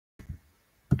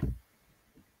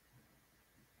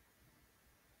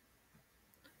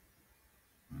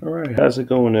Alright, how's it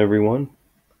going, everyone?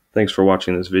 Thanks for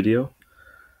watching this video.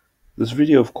 This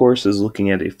video, of course, is looking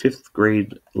at a 5th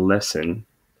grade lesson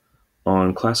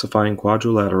on classifying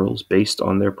quadrilaterals based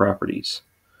on their properties.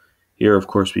 Here, of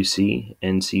course, we see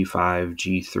NC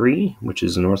 5G3, which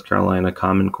is a North Carolina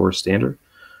Common Core standard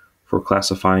for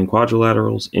classifying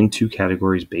quadrilaterals into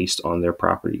categories based on their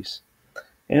properties.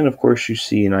 And, of course, you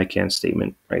see an I can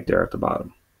statement right there at the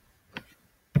bottom.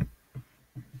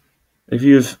 If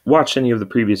you've watched any of the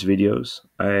previous videos,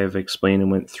 I have explained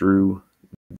and went through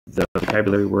the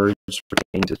vocabulary words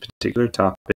pertaining to this particular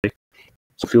topic.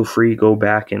 So feel free to go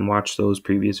back and watch those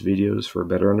previous videos for a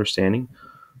better understanding.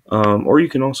 Or you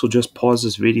can also just pause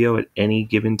this video at any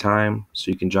given time so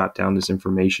you can jot down this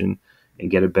information and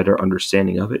get a better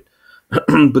understanding of it.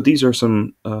 But these are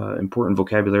some important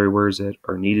vocabulary words that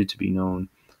are needed to be known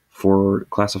for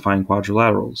classifying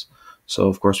quadrilaterals. So,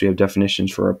 of course, we have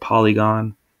definitions for a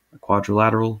polygon, a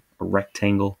quadrilateral, a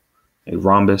rectangle, a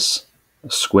rhombus,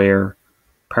 a square,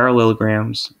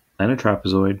 parallelograms, and a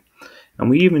trapezoid. And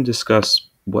we even discuss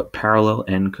what parallel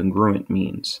and congruent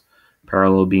means.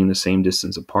 Parallel being the same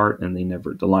distance apart and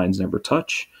the lines never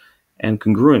touch, and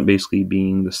congruent basically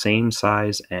being the same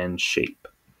size and shape.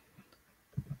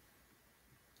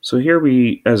 So here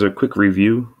we, as a quick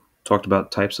review, talked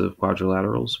about types of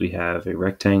quadrilaterals. We have a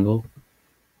rectangle,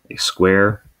 a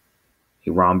square,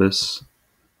 a rhombus,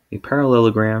 a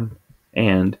parallelogram,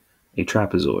 and a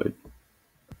trapezoid.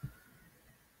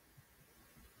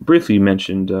 Briefly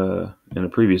mentioned in a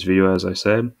previous video, as I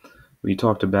said, we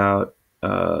talked about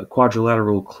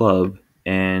quadrilateral club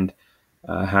and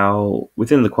how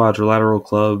within the quadrilateral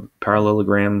club,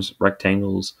 parallelograms,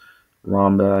 rectangles,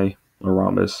 rhombi or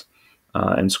rhombus,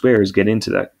 and squares get into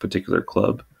that particular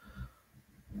club.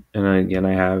 And again,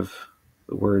 I have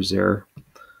the words there.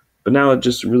 But now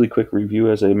just a really quick review.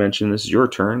 As I mentioned, this is your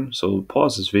turn. So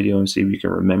pause this video and see if you can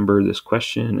remember this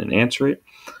question and answer it.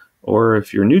 Or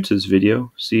if you're new to this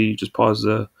video, just pause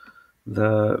the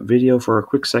video for a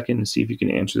quick second and see if you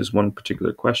can answer this one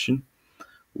particular question.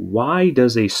 Why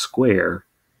does a square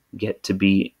get to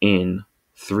be in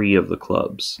 3 of the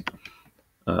clubs?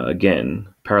 Again,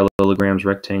 parallelograms,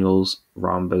 rectangles,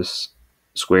 rhombus,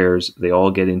 squares, they all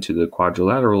get into the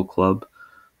quadrilateral club.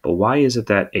 But why is it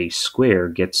that a square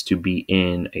gets to be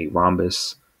in a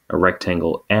rhombus, a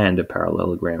rectangle, and a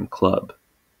parallelogram club?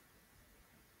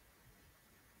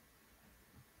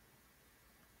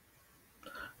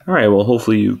 All right, well,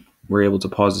 hopefully you were able to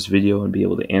pause this video and be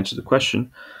able to answer the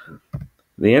question.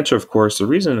 The answer, of course, the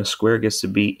reason a square gets to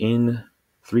be in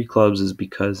 3 clubs is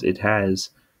because it has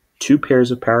 2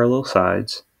 pairs of parallel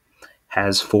sides,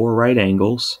 has 4 right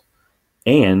angles,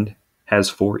 and has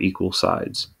 4 equal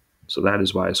sides. So that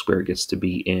is why a square gets to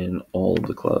be in all of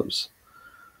the clubs.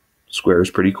 Square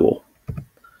is pretty cool.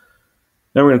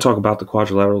 Now we're going to talk about the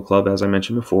quadrilateral club, as I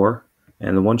mentioned before.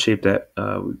 And the one shape that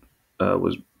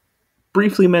was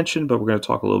briefly mentioned, but we're going to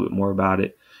talk a little bit more about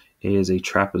it, is a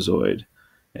trapezoid.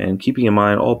 And keeping in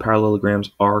mind, all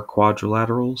parallelograms are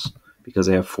quadrilaterals because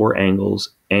they have 4 angles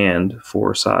and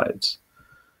 4 sides.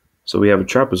 So we have a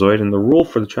trapezoid, and the rule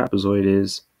for the trapezoid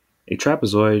is a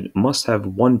trapezoid must have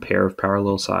 1 pair of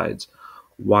parallel sides,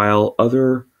 while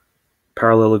other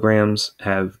parallelograms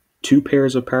have 2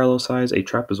 pairs of parallel sides. A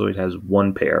trapezoid has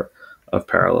 1 pair of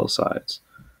parallel sides.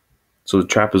 So the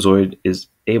trapezoid is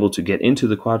able to get into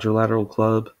the quadrilateral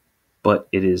club, but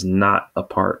it is not a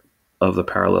part of the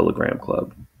parallelogram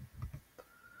club.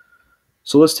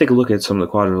 So let's take a look at some of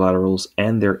the quadrilaterals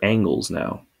and their angles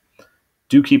now.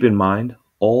 Do keep in mind,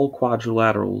 all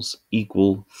quadrilaterals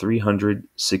equal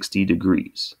 360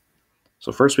 degrees.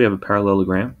 So first we have a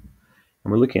parallelogram,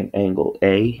 and we're looking at angle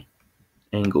A,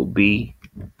 angle B,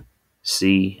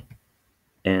 C,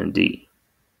 and D.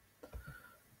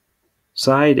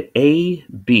 Side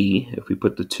AB, if we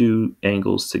put the 2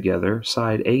 angles together,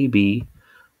 side AB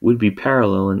would be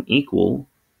parallel and equal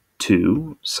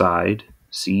to side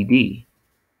CD.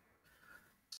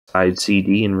 Side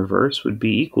CD in reverse would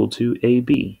be equal to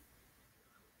AB.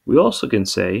 We also can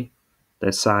say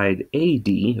that side AD,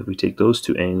 if we take those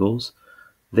 2 angles,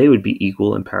 they would be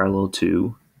equal and parallel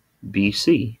to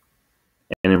BC.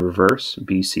 And in reverse,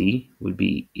 BC would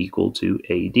be equal to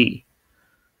AD.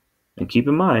 And keep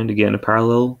in mind, again, a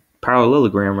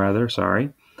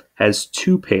parallelogram has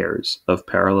 2 pairs of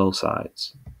parallel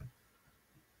sides.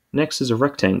 Next is a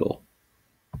rectangle.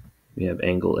 We have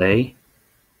angle A,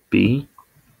 B,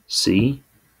 C,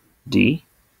 D.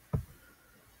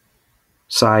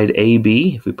 Side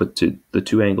AB, if we put the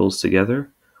 2 angles together,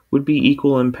 would be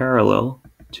equal and parallel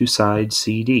to side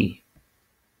CD.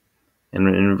 And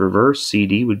in reverse,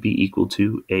 CD would be equal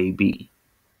to AB.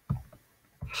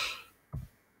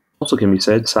 Also can be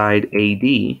said side AD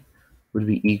would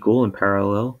be equal and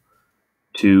parallel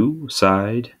to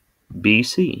side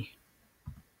BC.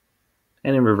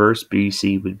 And in reverse,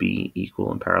 BC would be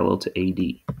equal and parallel to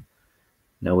AD.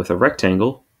 Now with a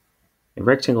rectangle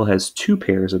has two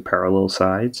pairs of parallel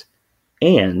sides,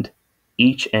 and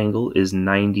each angle is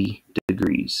 90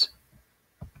 degrees.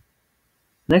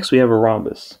 Next, we have a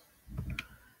rhombus.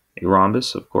 A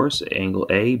rhombus, of course, angle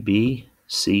A, B,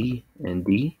 C, and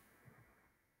D.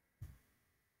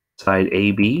 Side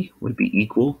AB would be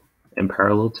equal and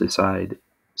parallel to side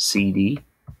CD.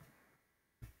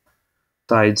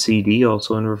 Side CD,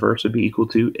 also in reverse, would be equal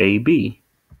to AB.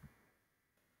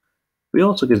 We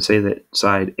also can say that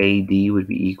side AD would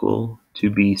be equal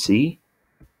to BC,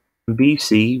 and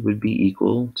BC would be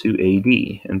equal to AD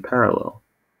in parallel.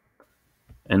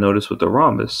 And notice with the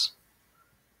rhombus,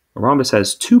 a rhombus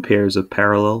has two pairs of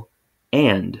parallel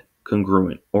and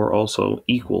congruent, or also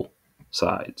equal,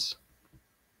 sides.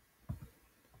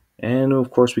 And of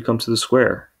course we come to the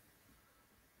square.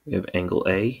 We have angle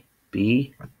A,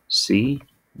 B, C,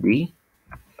 D.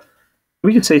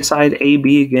 We can say side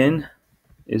AB again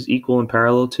is equal and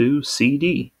parallel to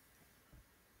CD.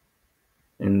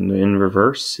 And in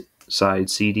reverse, side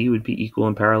CD would be equal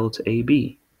and parallel to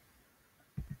AB.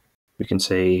 We can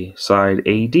say side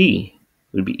AD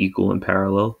would be equal and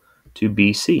parallel to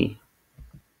BC.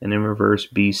 And in reverse,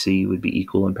 BC would be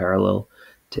equal and parallel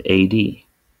to AD.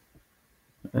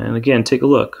 And again, take a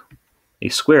look. A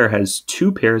square has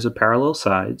two pairs of parallel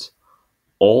sides.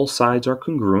 All sides are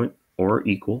congruent or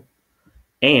equal,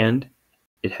 and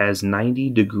it has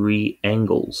 90-degree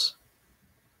angles,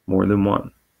 more than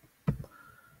one.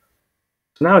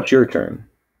 So now it's your turn.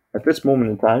 At this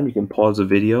moment in time, you can pause the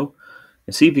video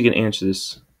and see if you can answer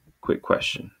this quick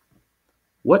question.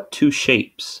 What two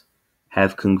shapes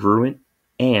have congruent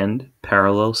and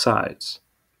parallel sides?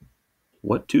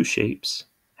 What two shapes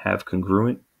have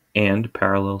congruent and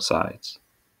parallel sides?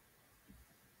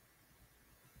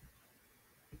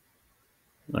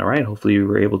 All right, hopefully you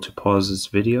were able to pause this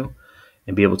video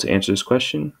and be able to answer this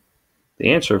question.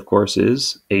 The answer, of course,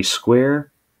 is a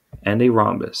square and a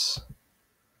rhombus.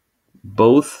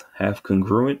 Both have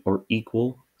congruent or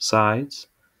equal sides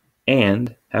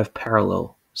and have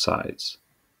parallel sides.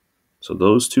 So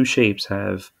those two shapes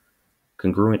have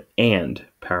congruent and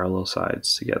parallel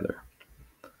sides together.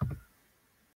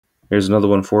 Here's another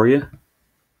one for you.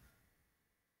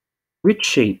 Which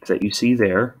shape that you see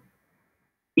there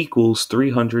equals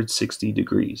 360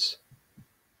 degrees?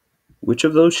 Which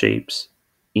of those shapes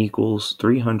equals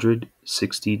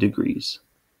 360 degrees?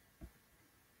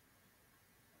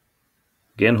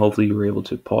 Again, hopefully you were able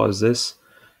to pause this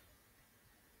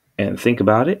and think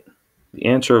about it. The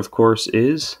answer, of course,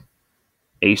 is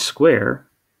a square,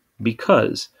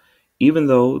 because even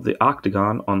though the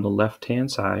octagon on the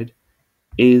left-hand side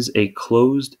is a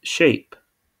closed shape,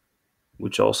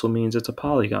 which also means it's a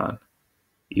polygon,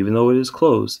 even though it is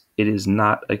closed, it is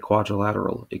not a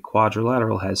quadrilateral. A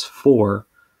quadrilateral has four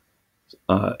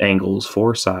angles,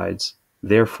 four sides.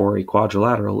 Therefore, a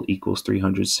quadrilateral equals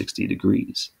 360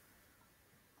 degrees.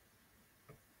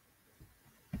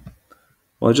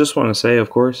 Well, I just want to say, of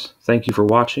course, thank you for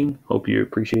watching. Hope you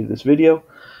appreciated this video.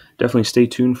 Definitely stay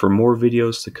tuned for more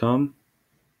videos to come.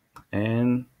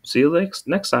 And see you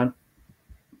next time.